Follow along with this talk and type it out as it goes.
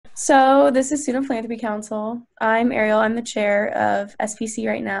So this is Student Philanthropy Council. I'm Ariel. I'm the chair of SPC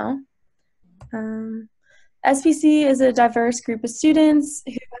right now. Um, SPC is a diverse group of students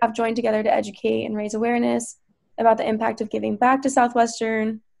who have joined together to educate and raise awareness about the impact of giving back to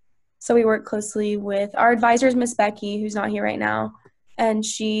Southwestern. So we work closely with our advisors, Miss Becky, who's not here right now, and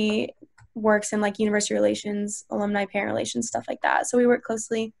she works in like university relations, alumni parent relations, stuff like that. So we work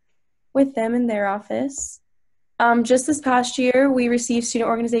closely with them in their office. Just this past year, we received Student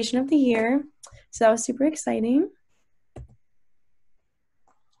Organization of the Year, so that was super exciting.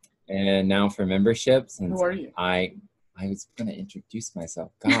 And now for membership, since Who are you? I was going to introduce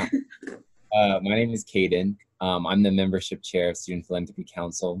myself. God. My name is Caden. I'm the membership chair of Student Philanthropy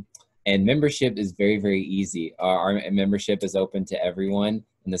Council. And membership is very, very easy. Our membership is open to everyone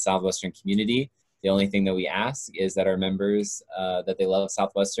in the Southwestern community. The only thing that we ask is that our members, that they love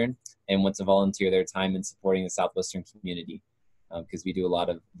Southwestern and want to volunteer their time in supporting the Southwestern community, because we do a lot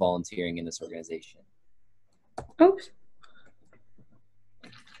of volunteering in this organization. Oops.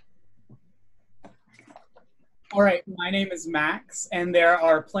 All right, my name is Max, and there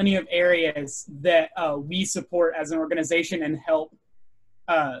are plenty of areas that we support as an organization and help.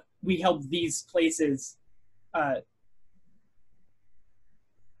 We help these places.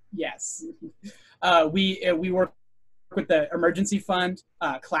 Yes, we work with the emergency fund,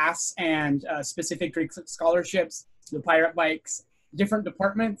 class and specific Greek scholarships, the pirate bikes, different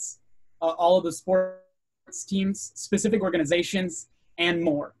departments, all of the sports teams, specific organizations, and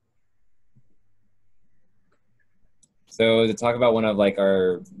more. So to talk about one of like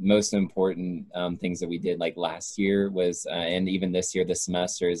our most important things that we did like last year was, and even this year, this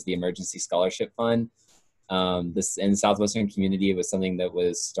semester, is the Emergency Scholarship Fund. This in the Southwestern community, it was something that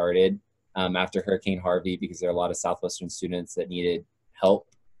was started after Hurricane Harvey, because there are a lot of Southwestern students that needed help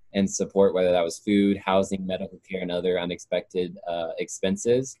and support, whether that was food, housing, medical care, and other unexpected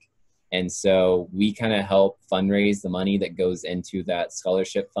expenses. And so we kind of help fundraise the money that goes into that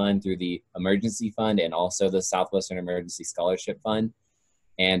scholarship fund through the emergency fund and also the Southwestern Emergency Scholarship Fund.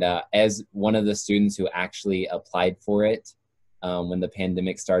 And as one of the students who actually applied for it when the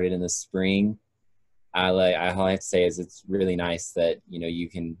pandemic started in the spring, all I have to say is it's really nice that, you know, you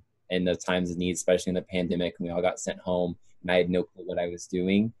can, in the times of need, especially in the pandemic, when we all got sent home and I had no clue what I was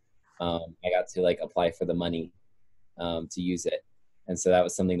doing, I got to like apply for the money to use it. And so that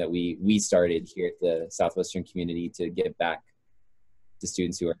was something that we started here at the Southwestern community to give back to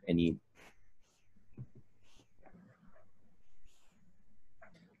students who are in need.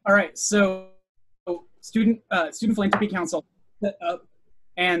 All right, so Student Philanthropy Council set up,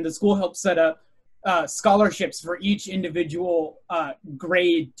 and the school helped set up scholarships for each individual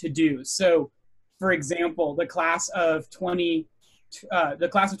grade to do. So, for example, the class of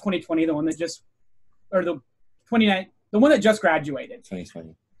 2020, the one that just, or the 29. The one that just graduated,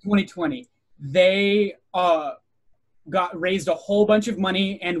 2020, they raised a whole bunch of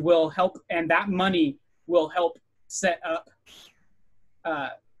money and will help, and that money will help set up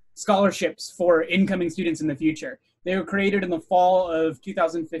scholarships for incoming students in the future. They were created in the fall of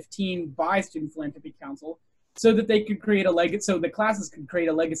 2015 by Student Philanthropy Council so that they could create a legacy, so the classes could create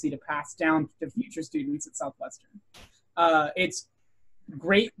a legacy to pass down to future students at Southwestern. It's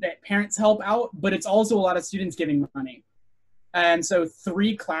great that parents help out, but it's also a lot of students giving money. And so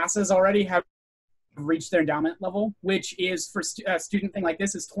 3 classes already have reached their endowment level, which is for a student thing like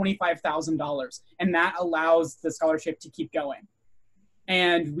this is $25,000. And that allows the scholarship to keep going.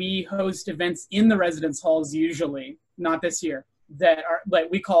 And we host events in the residence halls usually, not this year, that are like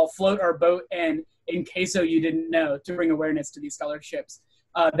we call Float Our Boat and In Queso You Didn't Know, to bring awareness to these scholarships.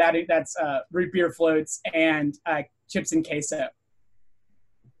 That's root beer floats and chips and queso.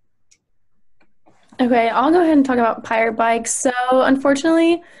 Okay, I'll go ahead and talk about pirate bikes. So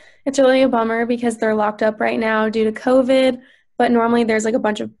unfortunately, it's really a bummer because they're locked up right now due to COVID. But normally there's like a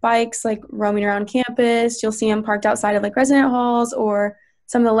bunch of bikes like roaming around campus. You'll see them parked outside of like resident halls or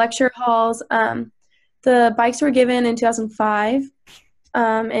some of the lecture halls. The bikes were given in 2005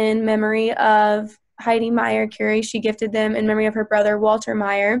 in memory of Heidi Meyer Curie. She gifted them in memory of her brother, Walter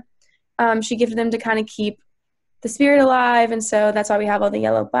Meyer. She gifted them to kind of keep the spirit alive, and so that's why we have all the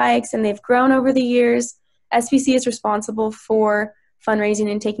yellow bikes, and they've grown over the years. SPC is responsible for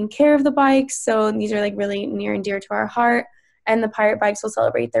fundraising and taking care of the bikes, so these are like really near and dear to our heart. And the pirate bikes will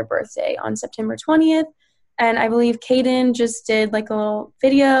celebrate their birthday on September 20th, and I believe Caden just did like a little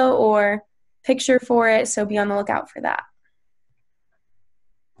video or picture for it, so be on the lookout for that.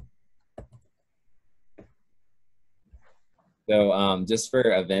 So just for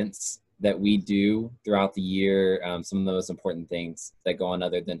events that we do throughout the year, some of the most important things that go on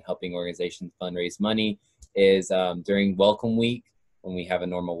other than helping organizations fundraise money is during Welcome Week, when we have a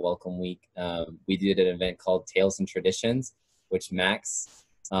normal welcome week. We did an event called Tales and Traditions, which Max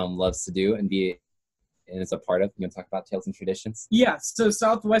loves to do and is a part of. You want to talk about Tales and Traditions? Yeah, so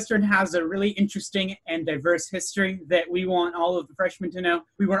Southwestern has a really interesting and diverse history that we want all of the freshmen to know.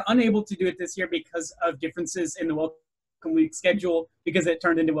 We were unable to do it this year because of differences in the Welcome Week schedule, because it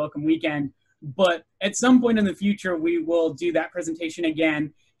turned into Welcome Weekend. But at some point in the future, we will do that presentation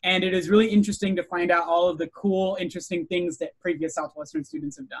again. And it is really interesting to find out all of the cool, interesting things that previous Southwestern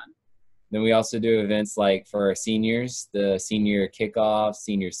students have done. Then we also do events like for our seniors, the senior kickoff,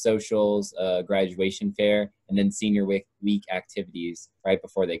 senior socials, graduation fair, and then senior week activities right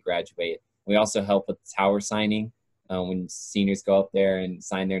before they graduate. We also help with tower signing when seniors go up there and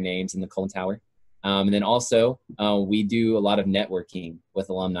sign their names in the Colon Tower. And then also we do a lot of networking with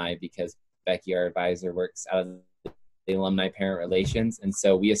alumni because Becky, our advisor, works out of the alumni parent relations. And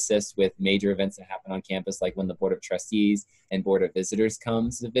so we assist with major events that happen on campus, like when the Board of Trustees and Board of Visitors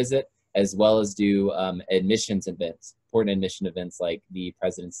comes to visit, as well as do admissions events, important admission events like the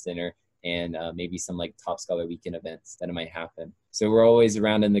President's Dinner and maybe some like Top Scholar Weekend events that might happen. So we're always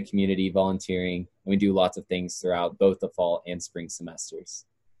around in the community volunteering, and we do lots of things throughout both the fall and spring semesters.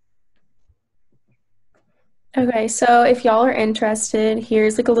 Okay, so if y'all are interested,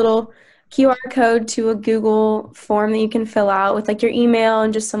 here's like a little QR code to a Google form that you can fill out with like your email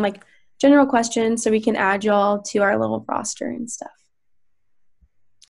and just some like general questions so we can add y'all to our little roster and stuff.